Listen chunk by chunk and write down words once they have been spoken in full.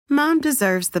Mom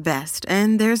deserves the best,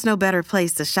 and there's no better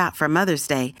place to shop for Mother's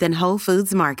Day than Whole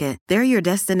Foods Market. They're your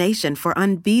destination for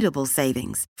unbeatable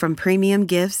savings, from premium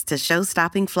gifts to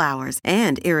show-stopping flowers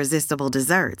and irresistible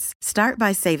desserts. Start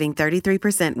by saving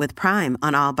 33% with Prime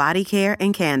on all body care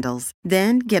and candles.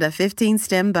 Then get a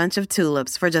 15-stem bunch of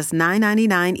tulips for just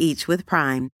 $9.99 each with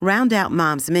Prime. Round out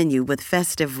Mom's menu with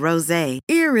festive rosé,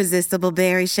 irresistible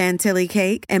berry chantilly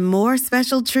cake, and more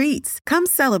special treats. Come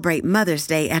celebrate Mother's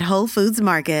Day at Whole Foods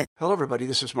Market. Hello, everybody.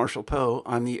 This is Marshall Poe.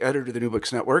 I'm the editor of the New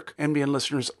Books Network. NBN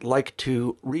listeners like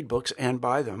to read books and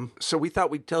buy them. So we thought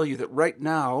we'd tell you that right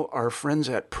now, our friends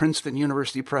at Princeton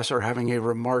University Press are having a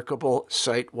remarkable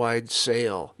site-wide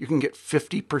sale. You can get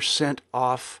 50%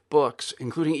 off books,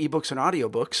 including ebooks and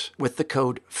audiobooks, with the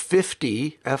code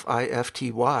 50,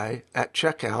 F-I-F-T-Y, at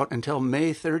checkout until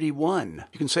May 31.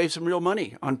 You can save some real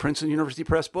money on Princeton University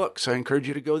Press books. I encourage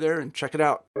you to go there and check it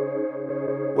out.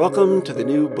 Welcome to the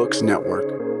New Books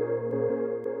Network.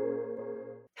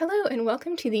 Hello and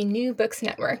welcome to the New Books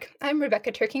Network. I'm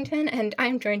Rebecca Turkington and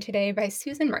I'm joined today by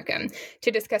Susan Markham to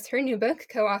discuss her new book,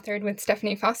 co-authored with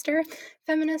Stephenie Foster,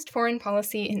 Feminist Foreign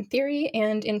Policy in Theory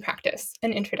and in Practice,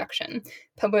 An Introduction,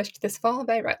 published this fall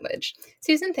by Routledge.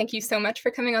 Susan, thank you so much for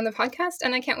coming on the podcast,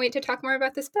 and I can't wait to talk more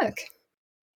about this book.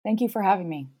 Thank you for having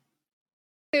me.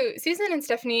 So Susan and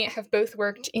Stephenie have both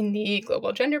worked in the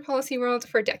global gender policy world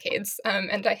for decades,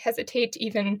 and I hesitate to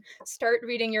even start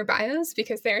reading your bios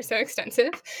because they are so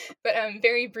extensive. But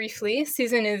very briefly,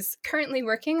 Susan is currently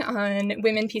working on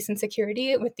women, peace, and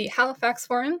security with the Halifax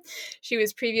Forum. She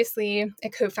was previously a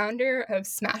co-founder of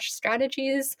SMASH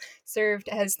Strategies, served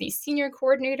as the senior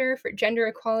coordinator for gender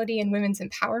equality and women's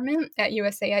empowerment at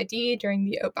USAID during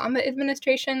the Obama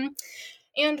administration,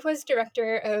 and was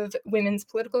director of women's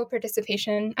political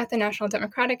participation at the National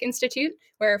Democratic Institute,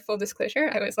 where, full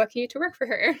disclosure, I was lucky to work for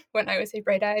her when I was a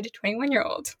bright-eyed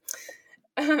 21-year-old.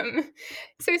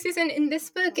 So, Susan, in this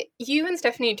book, you and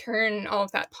Stephenie turn all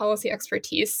of that policy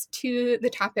expertise to the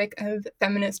topic of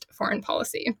feminist foreign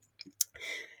policy.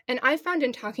 And I found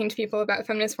in talking to people about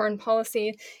feminist foreign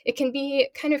policy, it can be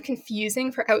kind of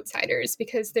confusing for outsiders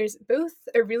because there's both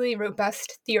a really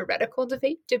robust theoretical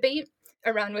debate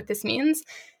around what this means,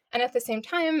 and at the same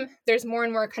time, there's more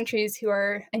and more countries who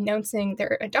are announcing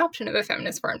their adoption of a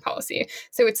feminist foreign policy.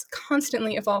 So it's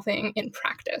constantly evolving in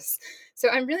practice. So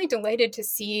I'm really delighted to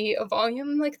see a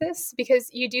volume like this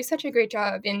because you do such a great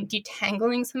job in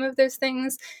detangling some of those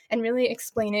things and really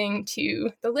explaining to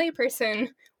the layperson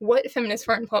what feminist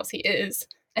foreign policy is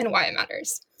and why it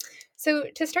matters. So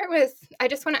to start with, I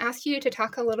just want to ask you to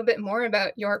talk a little bit more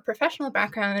about your professional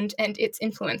background and its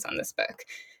influence on this book.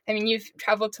 I mean, you've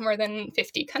traveled to more than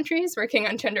 50 countries working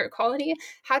on gender equality.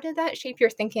 How did that shape your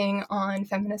thinking on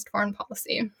feminist foreign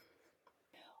policy?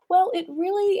 Well, it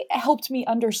really helped me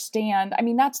understand. I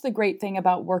mean, that's the great thing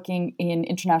about working in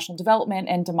international development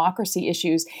and democracy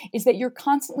issues is that you're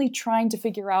constantly trying to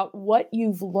figure out what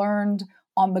you've learned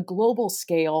on the global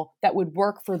scale that would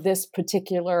work for this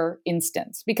particular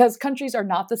instance. Because countries are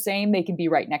not the same. They can be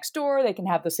right next door. They can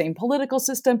have the same political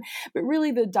system, but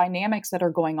really the dynamics that are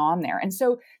going on there. And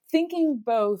so thinking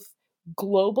both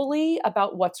globally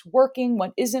about what's working,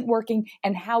 what isn't working,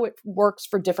 and how it works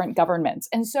for different governments.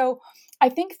 And so I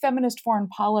think feminist foreign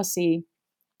policy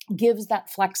gives that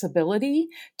flexibility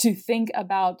to think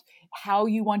about how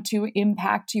you want to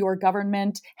impact your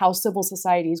government, how civil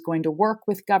society is going to work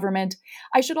with government.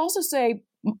 I should also say,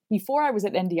 before I was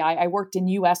at NDI, I worked in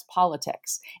US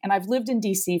politics, and I've lived in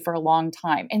DC for a long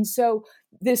time. And so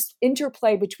this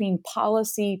interplay between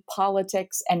policy,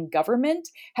 politics, and government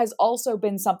has also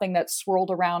been something that's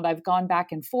swirled around. I've gone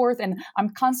back and forth, and I'm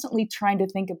constantly trying to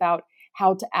think about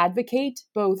how to advocate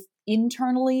both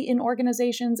internally in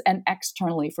organizations and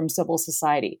externally from civil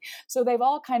society. So they've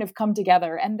all kind of come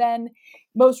together. And then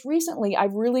most recently,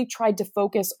 I've really tried to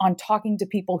focus on talking to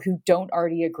people who don't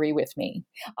already agree with me.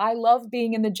 I love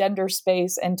being in the gender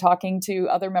space and talking to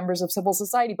other members of civil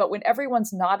society, but when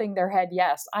everyone's nodding their head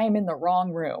yes, I am in the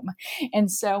wrong room.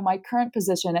 And so my current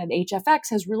position at HFX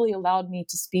has really allowed me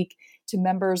to speak to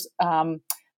members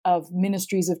of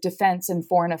ministries of defense and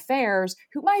foreign affairs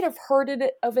who might have heard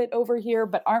of it over here,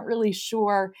 but aren't really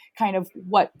sure kind of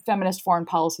what feminist foreign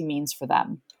policy means for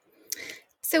them.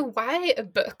 So why a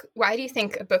book? Why do you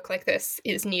think a book like this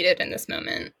is needed in this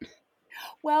moment?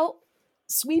 Well,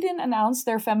 Sweden announced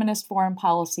their feminist foreign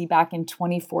policy back in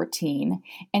 2014.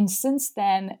 And since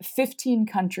then, 15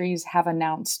 countries have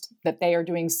announced that they are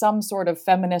doing some sort of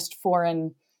feminist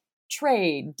foreign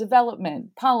trade,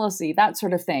 development, policy, that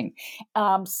sort of thing.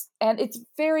 And it's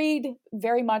varied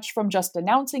very much from just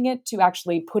announcing it to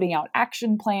actually putting out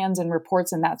action plans and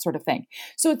reports and that sort of thing.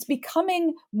 So it's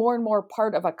becoming more and more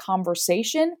part of a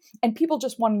conversation, and people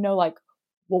just want to know, like,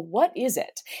 well, what is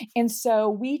it? And so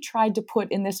we tried to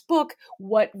put in this book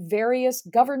what various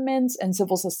governments and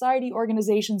civil society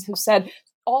organizations have said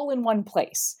all in one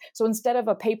place. So instead of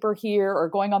a paper here or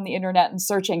going on the internet and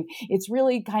searching, it's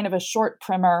really kind of a short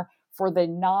primer for the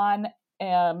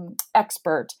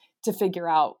non-expert to figure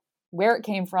out where it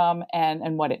came from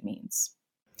and what it means.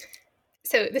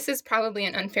 So this is probably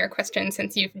an unfair question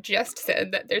since you've just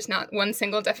said that there's not one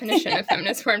single definition of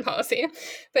feminist foreign policy.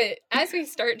 But as we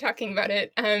start talking about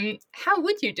it, how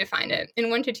would you define it in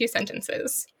 1 to 2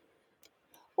 sentences?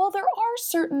 Well, there are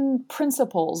certain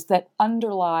principles that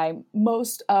underlie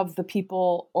most of the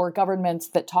people or governments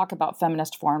that talk about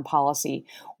feminist foreign policy.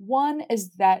 One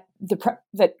is that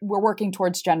that we're working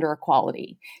towards gender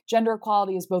equality. Gender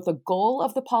equality is both a goal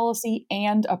of the policy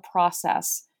and a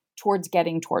process towards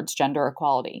getting towards gender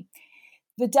equality.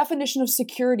 The definition of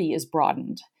security is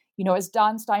broadened. You know, as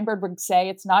Don Steinberg would say,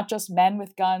 it's not just men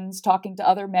with guns talking to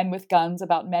other men with guns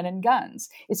about men and guns.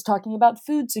 It's talking about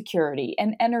food security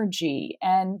and energy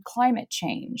and climate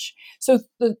change. So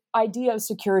the idea of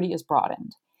security is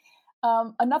broadened.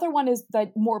 Another one is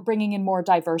that bringing in more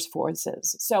diverse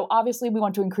voices. So obviously we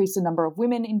want to increase the number of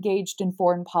women engaged in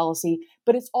foreign policy,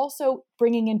 but it's also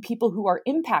bringing in people who are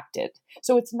impacted.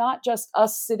 So it's not just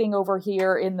us sitting over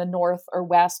here in the North or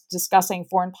West discussing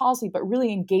foreign policy, but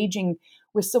really engaging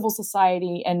with civil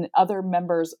society and other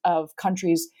members of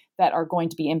countries that are going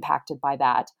to be impacted by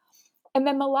that. And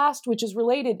then the last, which is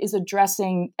related, is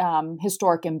addressing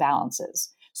historic imbalances.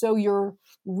 So you're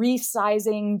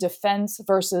resizing defense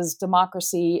versus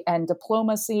democracy and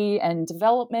diplomacy and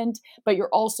development, but you're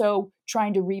also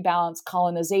trying to rebalance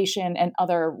colonization and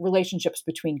other relationships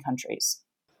between countries.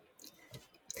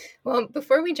 Well,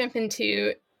 before we jump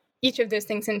into each of those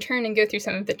things in turn and go through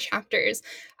some of the chapters,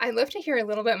 I'd love to hear a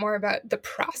little bit more about the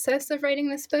process of writing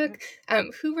this book.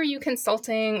 Who were you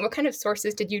consulting? What kind of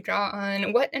sources did you draw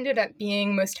on? What ended up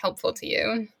being most helpful to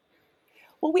you?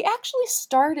 Well, we actually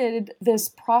started this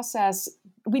process.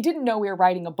 We didn't know we were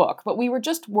writing a book, but we were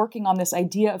just working on this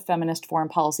idea of feminist foreign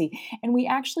policy. And we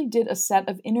actually did a set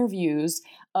of interviews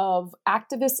of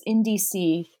activists in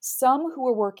DC, some who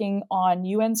were working on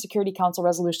UN Security Council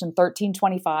Resolution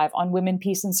 1325 on women,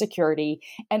 peace, and security,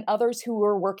 and others who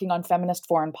were working on feminist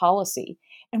foreign policy.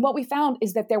 And what we found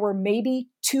is that there were maybe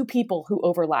 2 people who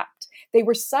overlapped. They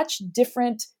were such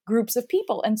different groups of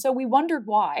people. And so we wondered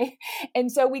why.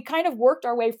 And so we kind of worked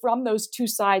our way from those 2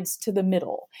 sides to the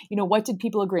middle. You know, what did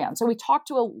people agree on? So we talked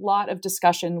to a lot of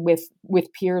discussion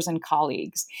with peers and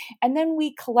colleagues. And then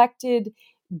we collected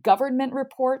government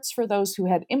reports for those who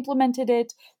had implemented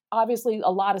it. Obviously,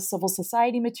 a lot of civil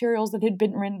society materials that had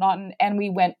been written on. And we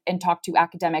went and talked to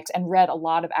academics and read a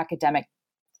lot of academic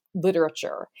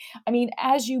literature. I mean,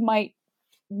 as you might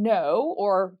know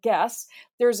or guess,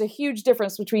 there's a huge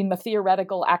difference between the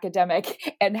theoretical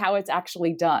academic and how it's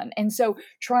actually done. And so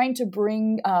trying to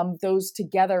bring those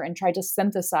together and try to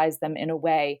synthesize them in a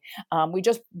way, we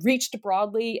just reached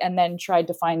broadly and then tried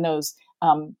to find those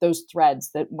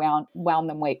threads that wound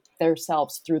them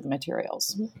themselves through the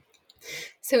materials. Mm-hmm.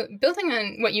 So building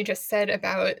on what you just said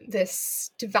about this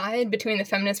divide between the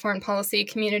feminist foreign policy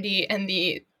community and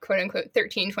the quote-unquote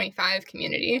 1325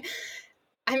 community,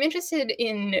 I'm interested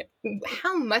in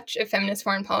how much of feminist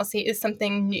foreign policy is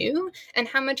something new and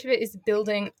how much of it is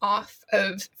building off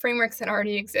of frameworks that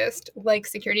already exist, like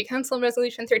Security Council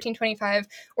Resolution 1325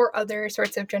 or other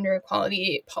sorts of gender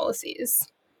equality policies.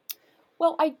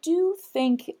 Well, I do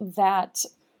think that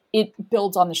it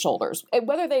builds on the shoulders,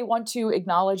 whether they want to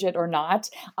acknowledge it or not.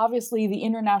 Obviously, the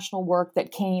international work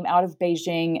that came out of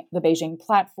Beijing, the Beijing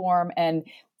platform, and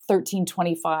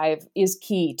 1325 is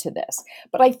key to this.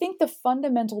 But I think the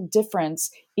fundamental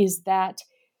difference is that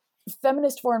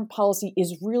feminist foreign policy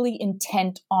is really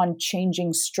intent on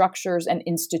changing structures and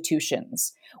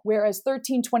institutions. Whereas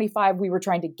 1325, we were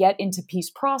trying to get into peace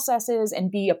processes and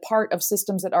be a part of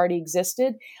systems that already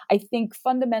existed. I think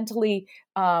fundamentally,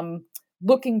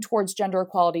 looking towards gender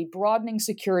equality, broadening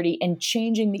security, and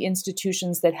changing the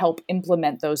institutions that help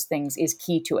implement those things is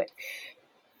key to it.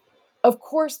 Of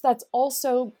course, that's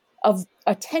also of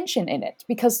a tension in it,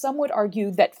 because some would argue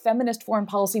that feminist foreign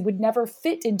policy would never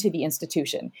fit into the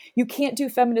institution. You can't do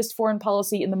feminist foreign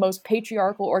policy in the most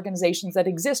patriarchal organizations that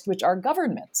exist, which are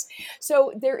governments.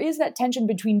 So there is that tension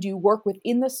between, do you work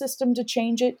within the system to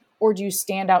change it, or do you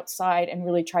stand outside and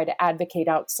really try to advocate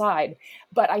outside?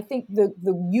 But I think the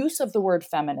use of the word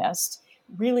feminist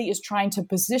really is trying to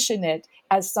position it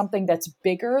as something that's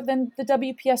bigger than the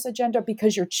WPS agenda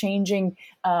because you're changing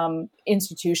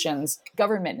institutions,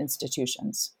 government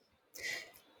institutions.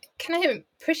 Can I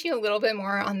push you a little bit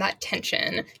more on that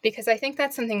tension? Because I think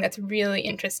that's something that's really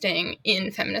interesting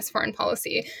in feminist foreign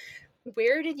policy.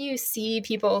 Where did you see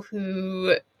people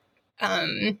who,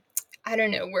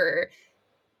 were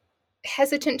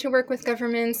hesitant to work with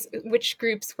governments? Which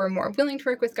groups were more willing to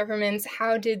work with governments?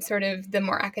 How did sort of the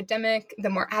more academic,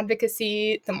 the more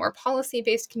advocacy, the more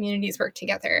policy-based communities work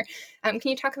together? Can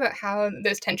you talk about how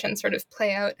those tensions sort of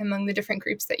play out among the different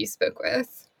groups that you spoke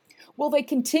with? Well, they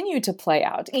continue to play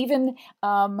out. Even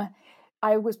I'm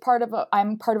part of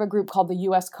a group called the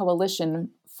U.S. Coalition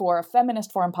for a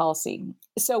Feminist Foreign Policy.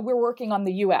 So we're working on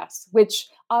the U.S., which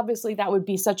obviously that would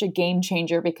be such a game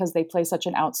changer because they play such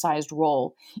an outsized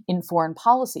role in foreign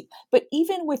policy. But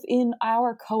even within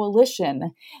our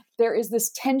coalition, there is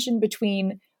this tension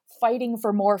between fighting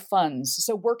for more funds,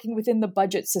 so working within the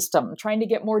budget system, trying to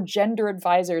get more gender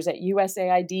advisors at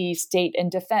USAID, state,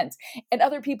 and defense, and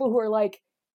other people who are like,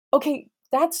 okay,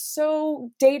 that's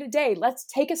so day to day. Let's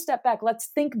take a step back. Let's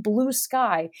think blue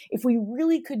sky. If we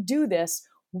really could do this,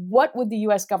 what would the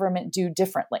US government do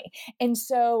differently? And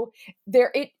so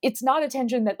it's not a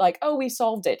tension that like, oh, we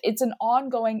solved it. It's an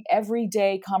ongoing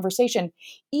everyday conversation.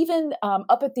 Even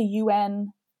up at the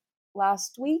UN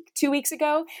last week, 2 weeks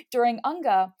ago, during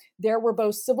UNGA, there were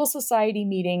both civil society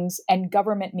meetings and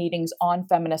government meetings on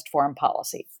feminist foreign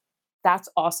policy. That's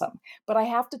awesome. But I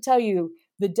have to tell you,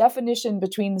 the definition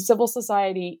between the civil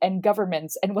society and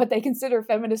governments and what they consider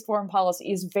feminist foreign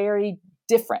policy is very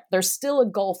different. There's still a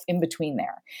gulf in between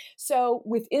there. So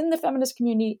within the feminist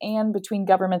community and between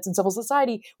governments and civil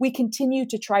society, we continue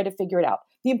to try to figure it out.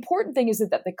 The important thing is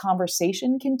that the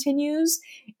conversation continues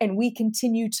and we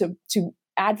continue to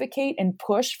advocate and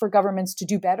push for governments to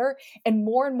do better. And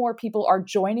more people are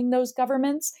joining those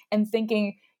governments and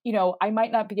thinking, I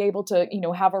might not be able to,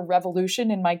 have a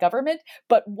revolution in my government,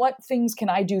 but what things can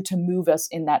I do to move us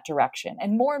in that direction?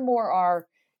 And more are,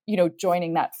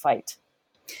 joining that fight.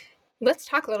 Let's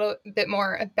talk a little bit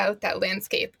more about that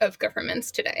landscape of governments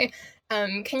today.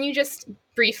 Can you just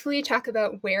briefly talk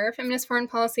about where feminist foreign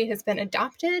policy has been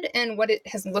adopted and what it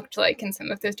has looked like in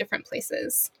some of those different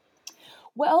places?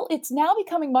 Well, it's now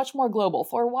becoming much more global.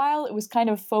 For a while, it was kind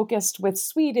of focused with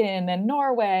Sweden and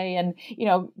Norway and,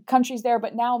 countries there.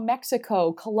 But now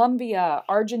Mexico, Colombia,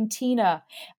 Argentina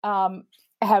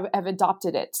have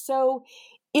adopted it. So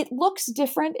it looks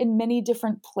different in many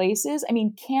different places. I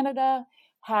mean, Canada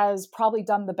has probably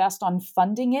done the best on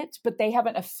funding it, but they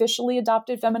haven't officially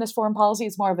adopted feminist foreign policy.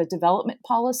 It's more of a development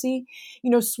policy.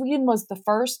 Sweden was the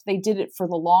first. They did it for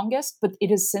the longest, but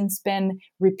it has since been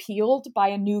repealed by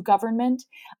a new government.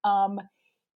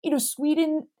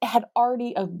 Sweden had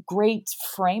already a great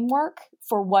framework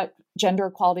for what gender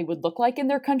equality would look like in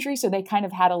their country, so they kind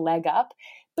of had a leg up.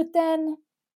 But then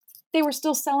they were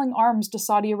still selling arms to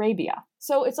Saudi Arabia.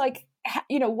 So it's like,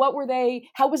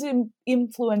 how was it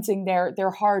influencing their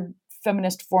hard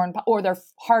feminist their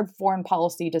hard foreign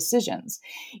policy decisions?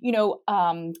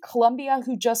 Colombia,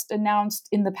 who just announced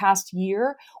in the past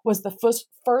year, was the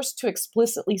first to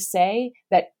explicitly say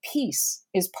that peace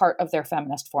is part of their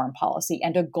feminist foreign policy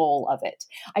and a goal of it.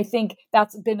 I think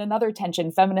that's been another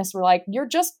tension. Feminists were like, you're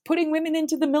just putting women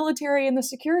into the military and the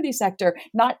security sector,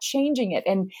 not changing it.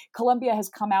 And Colombia has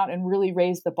come out and really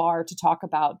raised the bar to talk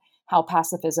about how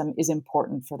pacifism is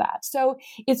important for that. So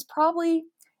there's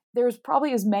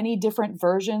probably as many different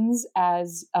versions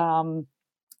as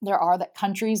there are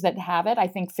countries that have it. I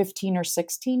think 15 or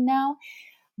 16 now.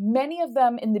 Many of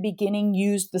them in the beginning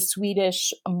used the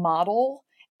Swedish model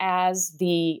as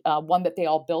the one that they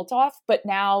all built off, but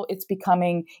now it's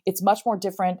much more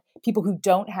different. People who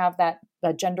don't have that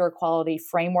gender equality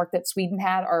framework that Sweden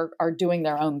had are doing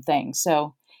their own thing.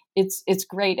 So it's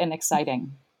great and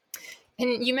exciting.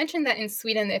 And you mentioned that in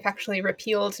Sweden, they've actually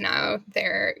repealed now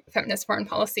their feminist foreign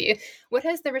policy. What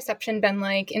has the reception been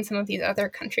like in some of these other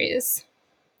countries?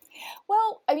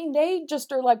 Well, I mean, they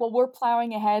just are like, well, we're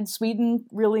plowing ahead. Sweden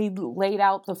really laid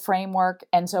out the framework.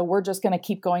 And so we're just going to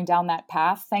keep going down that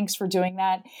path. Thanks for doing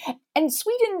that. And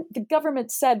Sweden, the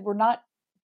government said, we're not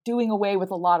doing away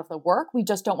with a lot of the work. We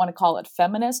just don't want to call it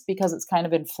feminist because it's kind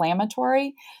of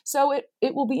inflammatory. So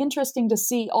it will be interesting to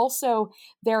see. Also,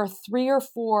 there are 3 or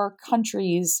 4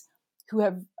 countries who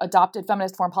have adopted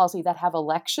feminist foreign policy that have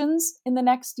elections in the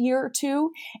next year or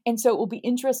two. And so it will be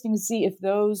interesting to see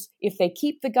if they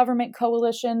keep the government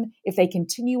coalition, if they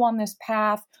continue on this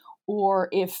path, or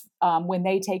if when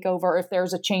they take over, if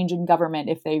there's a change in government,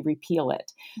 if they repeal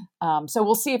it. So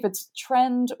we'll see if it's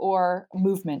trend or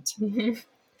movement. Mm-hmm.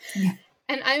 Yeah.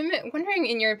 And I'm wondering,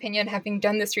 in your opinion, having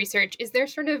done this research, is there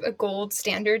sort of a gold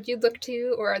standard you'd look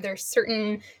to, or are there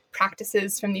certain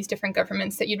practices from these different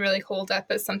governments that you'd really hold up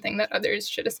as something that others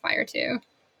should aspire to?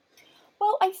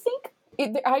 Well,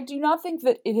 I do not think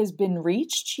that it has been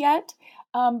reached yet,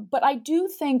 but I do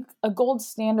think a gold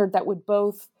standard that would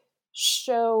both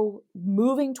show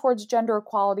moving towards gender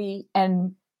equality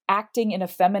and acting in a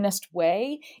feminist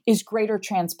way is greater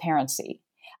transparency.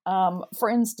 For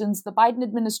instance, the Biden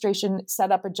administration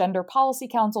set up a gender policy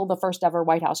council, the first ever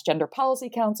White House gender policy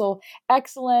council.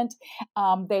 Excellent.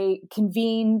 They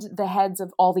convened the heads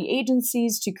of all the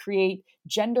agencies to create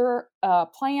gender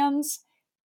plans.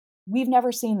 We've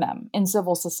never seen them in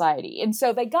civil society. And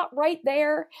so they got right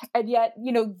there. And yet,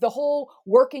 the whole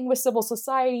working with civil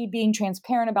society, being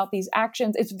transparent about these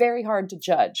actions, it's very hard to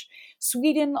judge.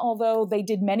 Sweden, although they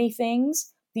did many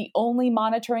things, the only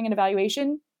monitoring and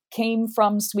evaluation came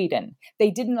from Sweden.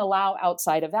 They didn't allow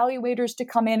outside evaluators to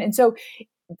come in. And so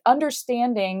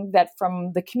understanding that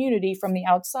from the community, from the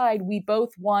outside, we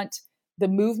both want the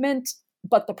movement,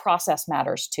 but the process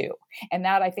matters too. And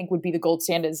that, I think, would be the gold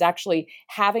standard, is actually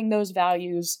having those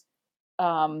values,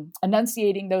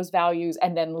 enunciating those values,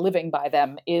 and then living by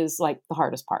them is like the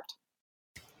hardest part.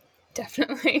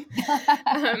 Definitely.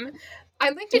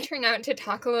 I'd like to turn out to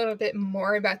talk a little bit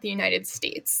more about the United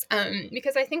States,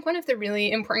 because I think one of the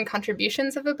really important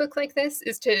contributions of a book like this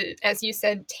is to, as you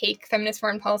said, take feminist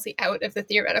foreign policy out of the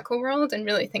theoretical world and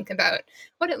really think about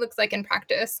what it looks like in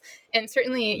practice. And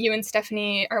certainly you and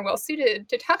Stephenie are well suited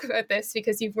to talk about this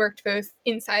because you've worked both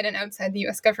inside and outside the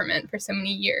US government for so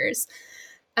many years.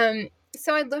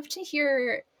 So I'd love to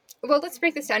hear... Well, let's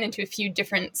break this down into a few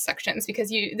different sections, because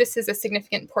this is a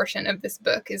significant portion of this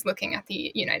book, is looking at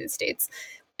the United States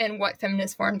and what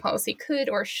feminist foreign policy could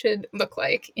or should look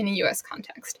like in a U.S.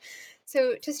 context.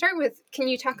 So to start with, can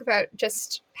you talk about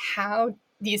just how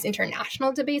these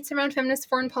international debates around feminist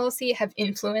foreign policy have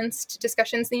influenced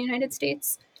discussions in the United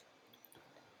States?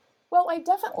 Well, I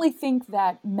definitely think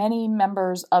that many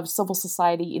members of civil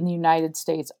society in the United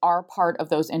States are part of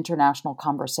those international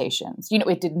conversations.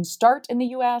 It didn't start in the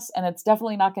U.S., and it's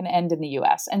definitely not going to end in the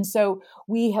U.S. And so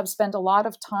we have spent a lot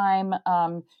of time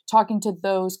talking to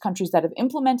those countries that have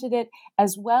implemented it,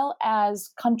 as well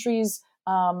as countries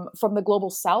from the global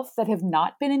south that have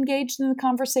not been engaged in the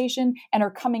conversation and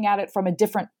are coming at it from a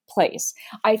different place.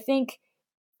 I think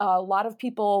a lot of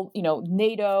people,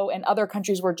 NATO and other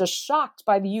countries were just shocked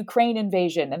by the Ukraine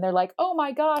invasion. And they're like, oh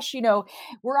my gosh,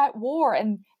 we're at war.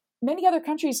 And many other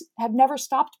countries have never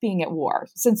stopped being at war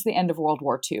since the end of World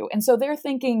War II. And so they're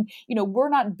thinking, we're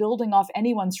not building off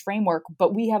anyone's framework,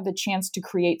 but we have the chance to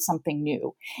create something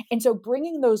new. And so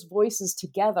bringing those voices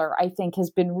together, I think, has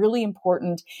been really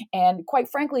important. And quite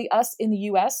frankly, us in the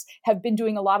US have been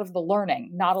doing a lot of the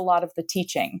learning, not a lot of the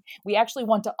teaching. We actually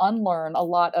want to unlearn a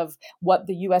lot of what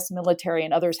the US military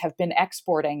and others have been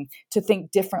exporting to think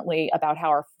differently about how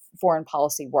our foreign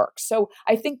policy works. So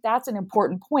I think that's an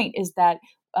important point, is that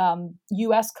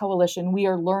U.S. coalition, we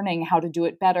are learning how to do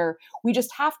it better. We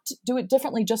just have to do it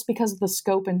differently just because of the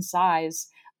scope and size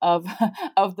of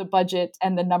the budget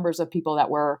and the numbers of people that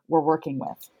we're working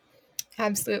with.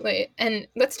 Absolutely. And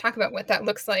let's talk about what that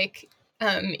looks like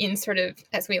in sort of,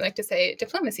 as we like to say,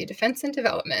 diplomacy, defense, and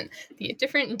development, the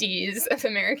different Ds of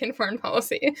American foreign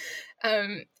policy.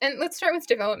 And let's start with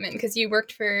development, because you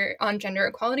worked on gender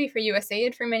equality for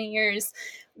USAID for many years.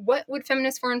 What would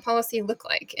feminist foreign policy look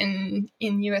like in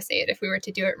USAID if we were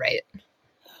to do it right?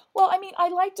 Well, I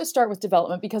like to start with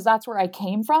development because that's where I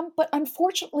came from. But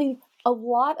unfortunately, a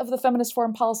lot of the feminist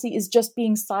foreign policy is just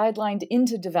being sidelined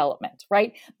into development,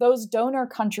 right? Those donor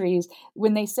countries,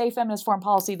 when they say feminist foreign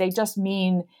policy, they just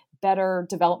mean better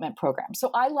development programs.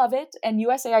 So I love it. And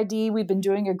USAID, we've been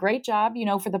doing a great job,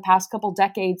 for the past couple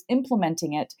decades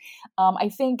implementing it. I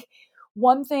think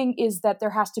one thing is that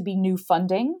there has to be new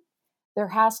funding. There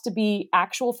has to be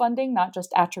actual funding, not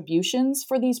just attributions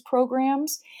for these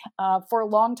programs. For a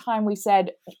long time, we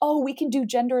said, we can do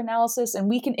gender analysis and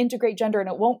we can integrate gender and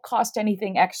it won't cost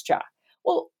anything extra.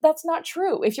 Well, that's not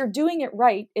true. If you're doing it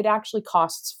right, it actually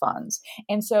costs funds.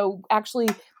 And so actually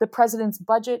the president's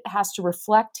budget has to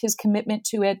reflect his commitment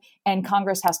to it, and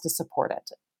Congress has to support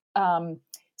it.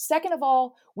 Second of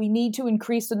all, we need to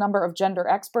increase the number of gender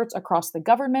experts across the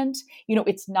government.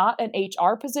 It's not an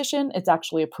HR position. It's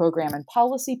actually a program and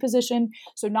policy position.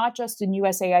 So not just in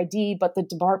USAID, but the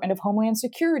Department of Homeland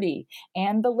Security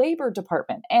and the Labor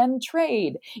Department and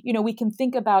trade. We can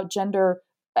think about gender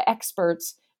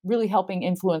experts really helping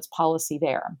influence policy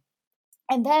there.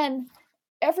 And then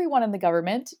everyone in the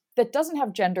government that doesn't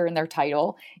have gender in their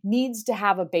title needs to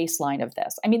have a baseline of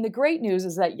this. The great news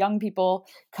is that young people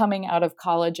coming out of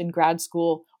college and grad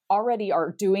school already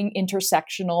are doing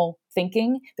intersectional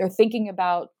thinking. They're thinking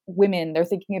about women, they're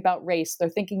thinking about race, they're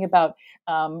thinking about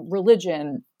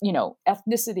religion,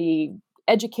 ethnicity,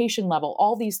 education level,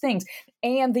 all these things,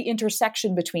 and the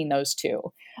intersection between those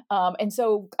two. And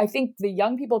so I think the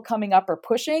young people coming up are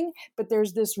pushing, but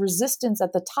there's this resistance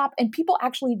at the top, and people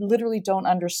actually literally don't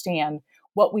understand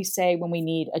what we say when we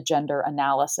need a gender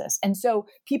analysis. And so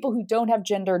people who don't have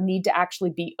gender need to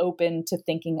actually be open to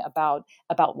thinking about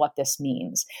what this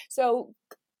means. So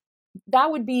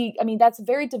that would be, that's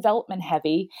very development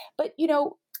heavy, but,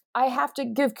 I have to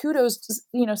give kudos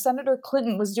to, Senator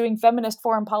Clinton was doing feminist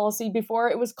foreign policy before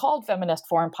it was called feminist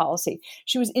foreign policy.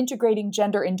 She was integrating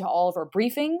gender into all of her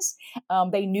briefings.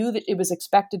 They knew that it was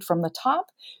expected from the top.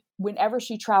 Whenever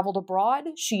she traveled abroad,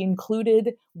 she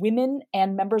included women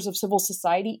and members of civil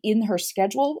society in her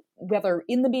schedule, whether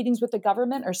in the meetings with the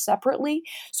government or separately.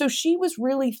 So she was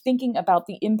really thinking about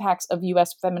the impacts of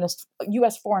U.S.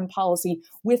 foreign policy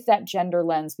with that gender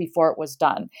lens before it was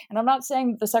done. And I'm not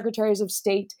saying that the secretaries of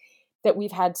state that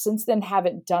we've had since then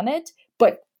haven't done it,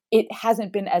 but it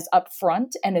hasn't been as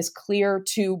upfront and as clear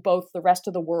to both the rest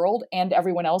of the world and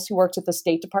everyone else who works at the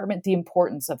State Department, the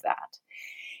importance of that.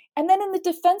 And then in the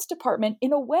Defense Department,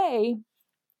 in a way,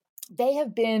 they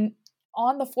have been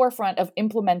on the forefront of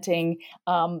implementing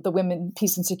the Women,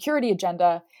 Peace, and Security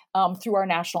agenda through our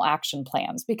national action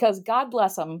plans. Because God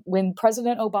bless them, when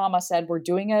President Obama said, we're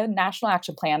doing a national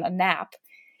action plan, a NAP,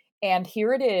 and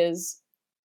here it is,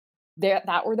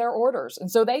 that were their orders.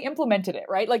 And so they implemented it,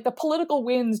 right? Like the political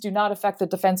winds do not affect the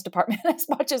Defense Department as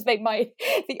much as they might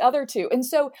the other two. And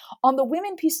so on the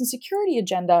Women, Peace, and Security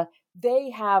agenda,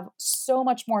 they have so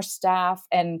much more staff,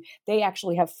 and they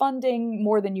actually have funding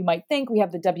more than you might think. We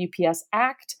have the WPS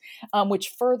Act,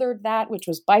 which furthered that, which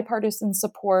was bipartisan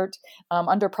support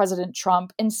under President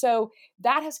Trump. And so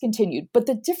that has continued. But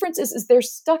the difference is they're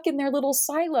stuck in their little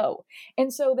silo.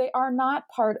 And so they are not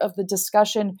part of the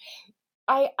discussion.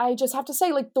 I just have to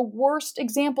say, like, the worst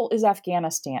example is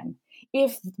Afghanistan.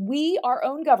 If we, our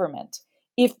own government,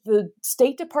 if the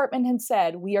State Department had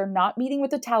said, we are not meeting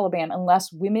with the Taliban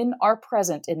unless women are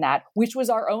present in that, which was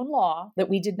our own law that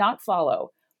we did not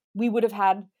follow, we would have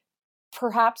had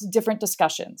perhaps different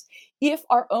discussions. If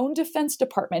our own Defense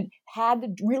Department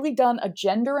had really done a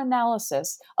gender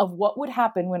analysis of what would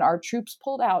happen when our troops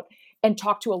pulled out and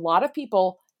talked to a lot of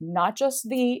people, not just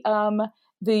the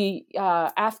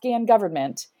Afghan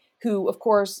government, who, of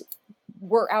course,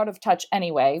 were out of touch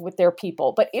anyway with their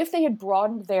people. But if they had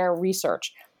broadened their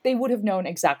research, they would have known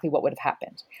exactly what would have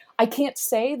happened. I can't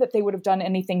say that they would have done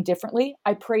anything differently.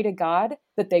 I pray to God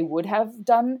that they would have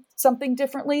done something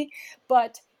differently.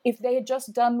 But if they had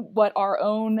just done what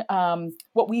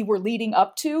we were leading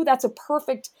up to, that's a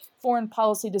perfect foreign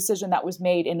policy decision that was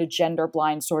made in a gender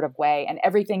blind sort of way. And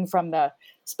everything from the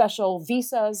special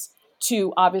visas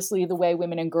to obviously the way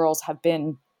women and girls have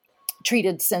been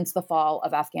treated since the fall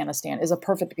of Afghanistan is a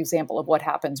perfect example of what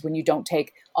happens when you don't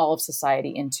take all of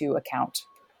society into account.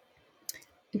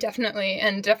 Definitely,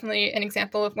 and definitely an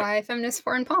example of why feminist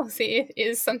foreign policy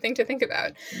is something to think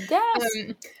about.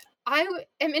 Yes. I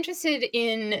am interested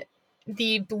in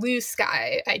the blue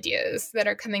sky ideas that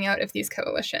are coming out of these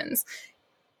coalitions.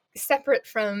 Separate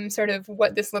from sort of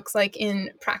what this looks like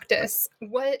in practice,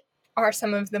 what are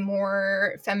some of the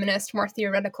more feminist, more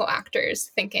theoretical actors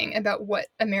thinking about what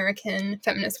American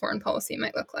feminist foreign policy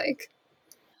might look like?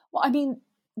 Well, I mean,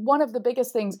 one of the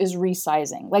biggest things is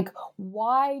resizing. Like,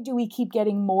 why do we keep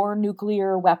getting more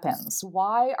nuclear weapons?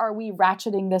 Why are we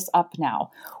ratcheting this up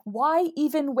now? Why,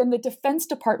 even when the Defense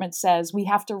Department says we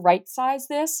have to right size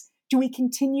this, do we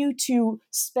continue to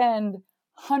spend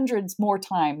hundreds more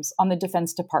times on the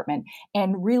Defense Department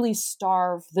and really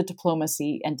starve the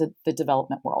diplomacy and the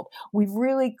development world? We've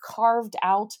really carved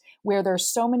out where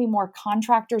there's so many more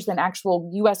contractors than actual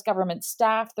U.S. government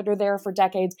staff that are there for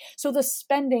decades. So the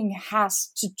spending has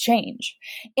to change.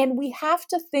 And we have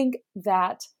to think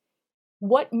that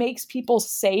what makes people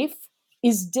safe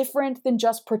is different than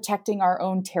just protecting our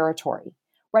own territory.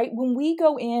 Right? When we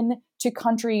go in to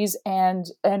countries and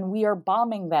we are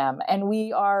bombing them and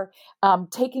we are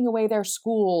taking away their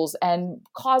schools and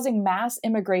causing mass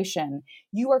immigration,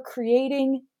 you are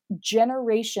creating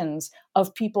generations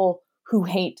of people who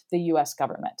hate the U.S.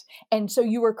 government. And so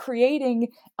you are creating,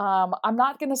 I'm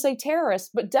not going to say terrorists,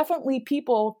 but definitely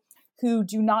people who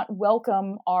do not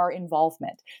welcome our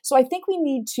involvement. So I think we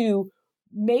need to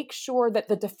make sure that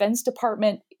the Defense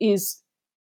Department is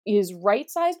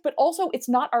right-sized, but also it's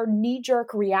not our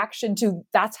knee-jerk reaction to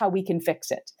that's how we can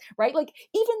fix it, right? Like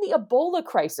even the Ebola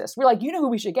crisis, we're like, you know who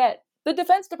we should get? the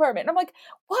Defense Department. And I'm like,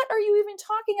 what are you even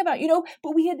talking about?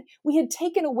 But we had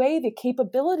taken away the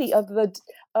capability of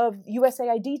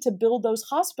USAID to build those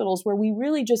hospitals where we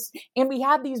really and we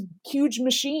had these huge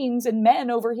machines and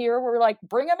men over here who were like,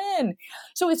 bring them in.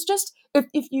 So it's just,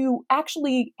 if you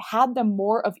actually had them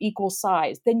more of equal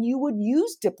size, then you would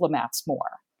use diplomats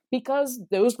more, because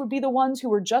those would be the ones who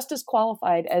were just as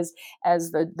qualified as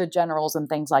the generals and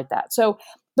things like that. So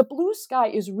the blue sky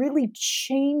is really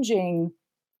changing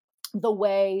the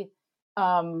way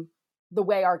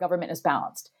our government is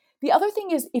balanced. The other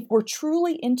thing is, if we're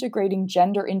truly integrating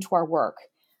gender into our work,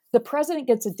 the president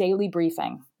gets a daily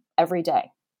briefing every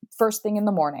day, first thing in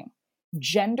the morning.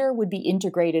 Gender would be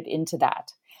integrated into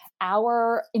that.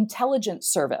 Our intelligence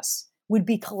service would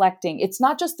be collecting. It's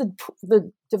not just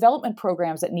the development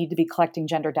programs that need to be collecting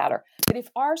gender data, but if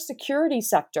our security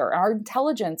sector, our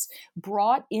intelligence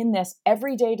brought in this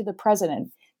every day to the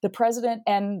president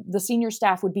and the senior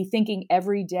staff would be thinking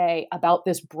every day about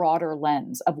this broader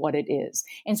lens of what it is.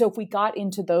 And so if we got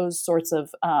into those sorts of,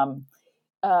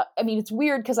 it's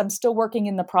weird because I'm still working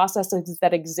in the processes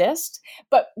that exist,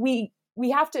 but we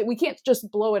can't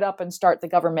just blow it up and start the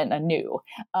government anew.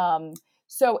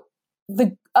 So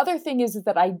the other thing is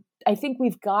that I think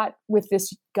we've got with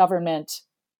this government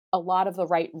a lot of the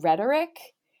right rhetoric,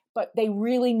 but they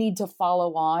really need to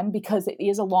follow on because it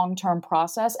is a long-term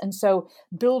process. And so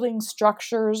building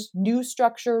structures, new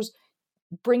structures,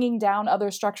 bringing down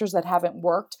other structures that haven't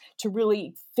worked to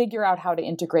really figure out how to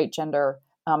integrate gender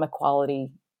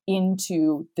equality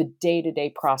into the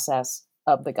day-to-day process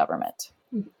of the government.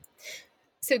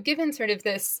 So given sort of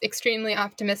this extremely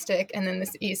optimistic and then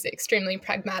these extremely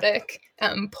pragmatic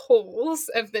poles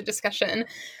of the discussion,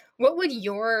 what would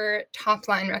your top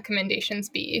line recommendations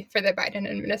be for the Biden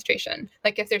administration?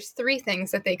 Like, if there's 3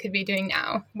 things that they could be doing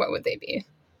now, what would they be?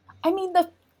 I mean,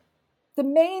 the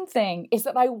main thing is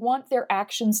that I want their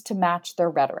actions to match their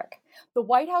rhetoric. The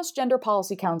White House Gender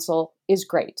Policy Council is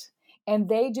great, and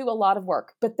they do a lot of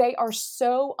work, but they are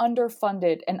so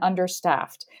underfunded and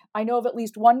understaffed. I know of at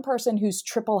least one person who's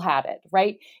triple-hatted,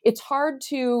 right? It's hard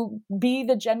to be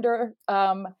the gender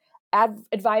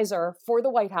advisor for the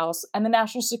White House and the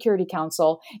National Security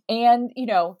Council and,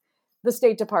 the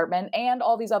State Department and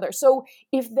all these others. So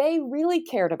if they really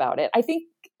cared about it, I think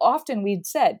often we'd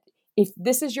said, if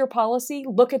this is your policy,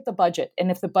 look at the budget.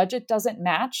 And if the budget doesn't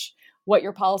match what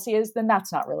your policy is, then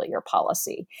that's not really your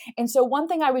policy. And so one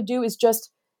thing I would do is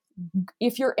just,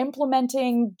 if you're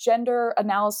implementing gender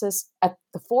analysis at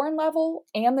the foreign level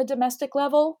and the domestic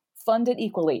level, fund it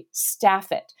equally,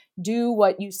 staff it, do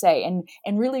what you say,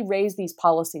 and really raise these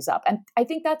policies up. And I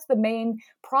think that's the main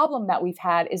problem that we've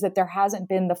had, is that there hasn't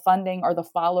been the funding or the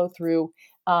follow through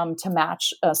to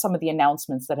match some of the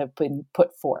announcements that have been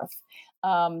put forth.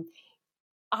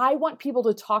 I want people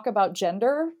to talk about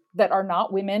gender that are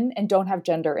not women and don't have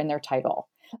gender in their title.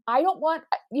 I don't want,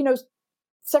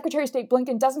 Secretary of State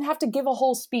Blinken doesn't have to give a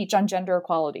whole speech on gender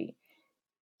equality.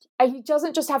 He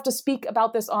doesn't just have to speak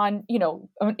about this on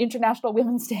International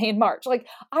Women's Day in March. Like,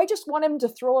 I just want him to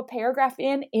throw a paragraph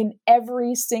in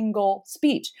every single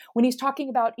speech. When he's talking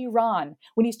about Iran,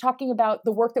 when he's talking about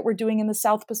the work that we're doing in the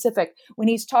South Pacific, when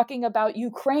he's talking about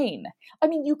Ukraine. I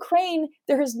mean, Ukraine,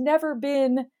 there has never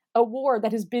been a war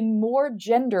that has been more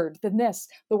gendered than this.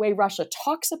 The way Russia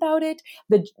talks about it,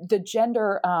 the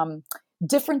gender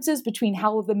differences between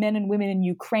how the men and women in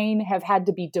Ukraine have had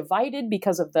to be divided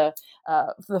because of the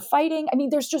fighting. I mean,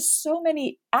 there's just so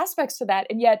many aspects to that,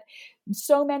 and yet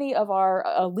so many of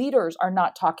our leaders are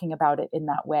not talking about it in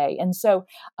that way. And so,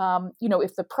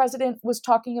 if the president was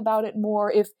talking about it more,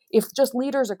 if just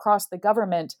leaders across the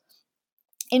government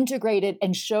integrated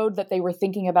and showed that they were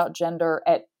thinking about gender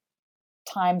at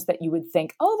times that you would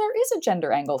think, oh, there is a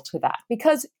gender angle to that,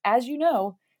 because as you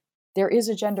know, there is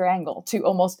a gender angle to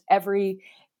almost every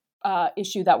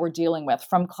issue that we're dealing with,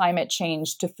 from climate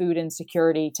change to food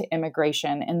insecurity to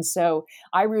immigration. And so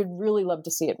I would really love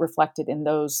to see it reflected in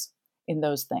those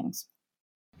things.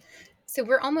 So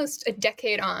we're almost a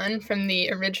decade on from the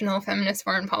original feminist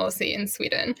foreign policy in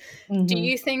Sweden. Mm-hmm. Do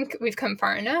you think we've come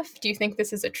far enough? Do you think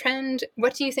this is a trend?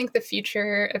 What do you think the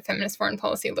future of feminist foreign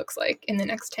policy looks like in the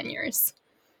next 10 years?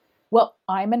 Well,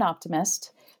 I'm an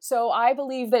optimist. So I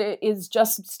believe that it is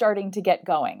just starting to get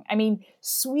going. I mean,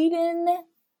 Sweden,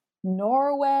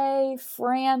 Norway,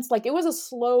 France, it was a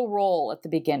slow roll at the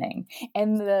beginning.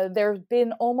 And there's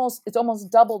been it's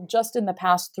almost doubled just in the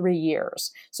past 3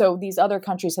 years. So these other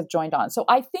countries have joined on. So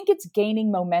I think it's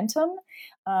gaining momentum.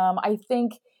 I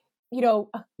think,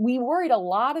 we worried a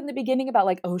lot in the beginning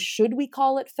about should we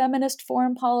call it feminist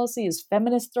foreign policy? Is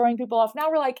feminist throwing people off? Now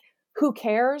we're like, who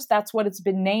cares? That's what it's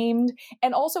been named.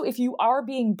 And also, if you are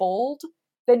being bold,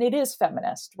 then it is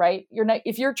feminist, right? You're not,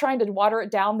 if you're trying to water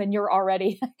it down, then you're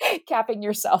already capping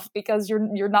yourself because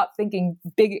you're not thinking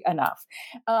big enough.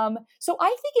 So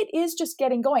I think it is just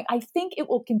getting going. I think it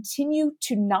will continue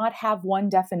to not have one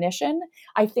definition.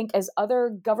 I think as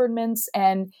other governments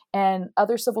and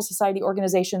other civil society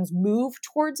organizations move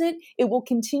towards it, it will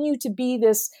continue to be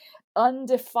this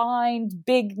undefined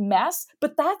big mess,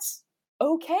 but that's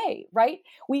okay, right?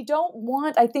 We don't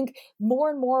want, I think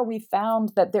more and more we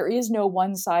found that there is no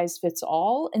one size fits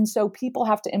all. And so people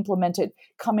have to implement it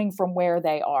coming from where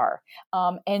they are.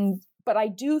 But I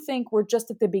do think we're just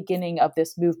at the beginning of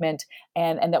this movement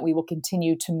and that we will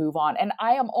continue to move on. And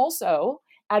I am also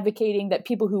advocating that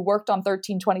people who worked on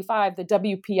 1325, the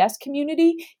WPS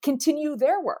community, continue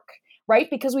their work, right?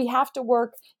 Because we have to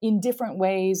work in different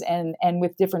ways and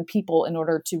with different people in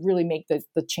order to really make the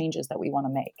changes that we want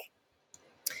to make.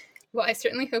 Well, I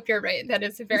certainly hope you're right. That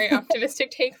is a very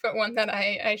optimistic take, but one that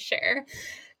I share.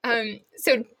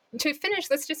 So to finish,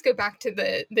 let's just go back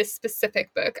to this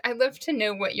specific book. I'd love to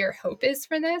know what your hope is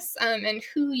for this and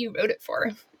who you wrote it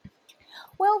for.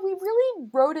 Well, we really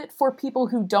wrote it for people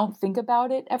who don't think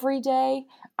about it every day.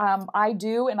 I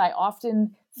do, and I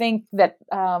often think that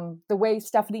the way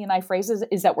Stephenie and I phrase it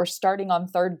is that we're starting on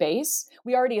third base.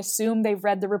 We already assume they've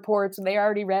read the reports and they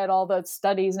already read all the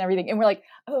studies and everything. And we're like,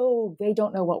 oh, they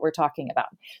don't know what we're talking about.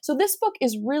 So this book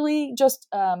is really just,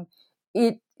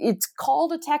 it's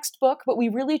called a textbook, but we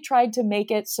really tried to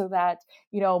make it so that,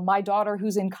 my daughter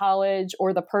who's in college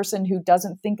or the person who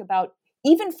doesn't think about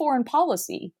even foreign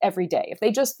policy every day, if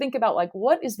they just think about like,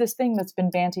 what is this thing that's been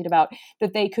bantied about,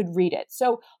 that they could read it.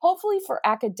 So hopefully for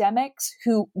academics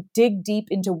who dig deep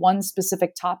into one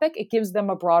specific topic, it gives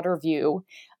them a broader view.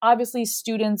 Obviously,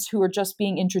 students who are just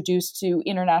being introduced to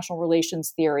international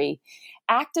relations theory,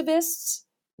 activists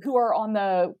who are on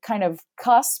the kind of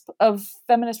cusp of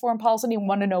feminist foreign policy and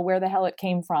want to know where the hell it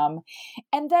came from.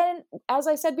 And then, as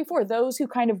I said before, those who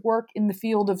kind of work in the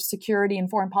field of security and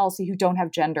foreign policy who don't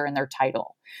have gender in their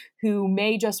title, who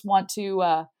may just want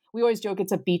to, we always joke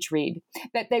it's a beach read,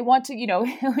 that they want to,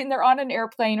 when they're on an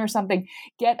airplane or something,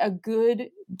 get a good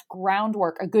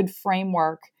groundwork, a good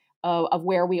framework of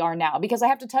where we are now. Because I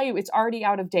have to tell you, it's already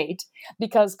out of date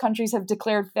because countries have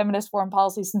declared feminist foreign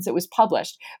policy since it was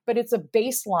published. But it's a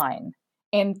baseline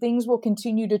and things will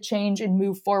continue to change and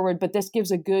move forward. But this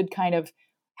gives a good kind of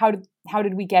how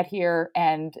did we get here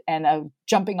and a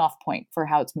jumping off point for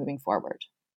how it's moving forward.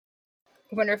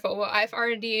 Wonderful. Well, I've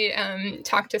already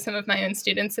talked to some of my own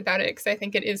students about it because I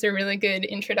think it is a really good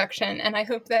introduction. And I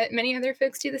hope that many other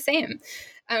folks do the same.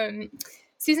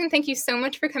 Susan, thank you so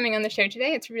much for coming on the show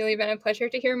today. It's really been a pleasure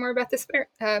to hear more about this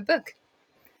book.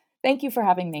 Thank you for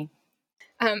having me.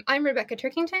 I'm Rebecca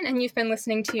Turkington, and you've been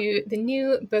listening to the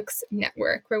New Books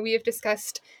Network, where we have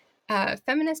discussed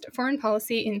Feminist Foreign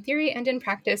Policy in Theory and in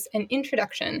Practice, an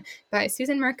Introduction by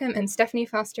Susan Markham and Stephenie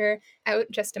Foster, out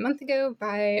just a month ago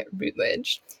by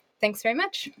Routledge. Thanks very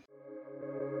much.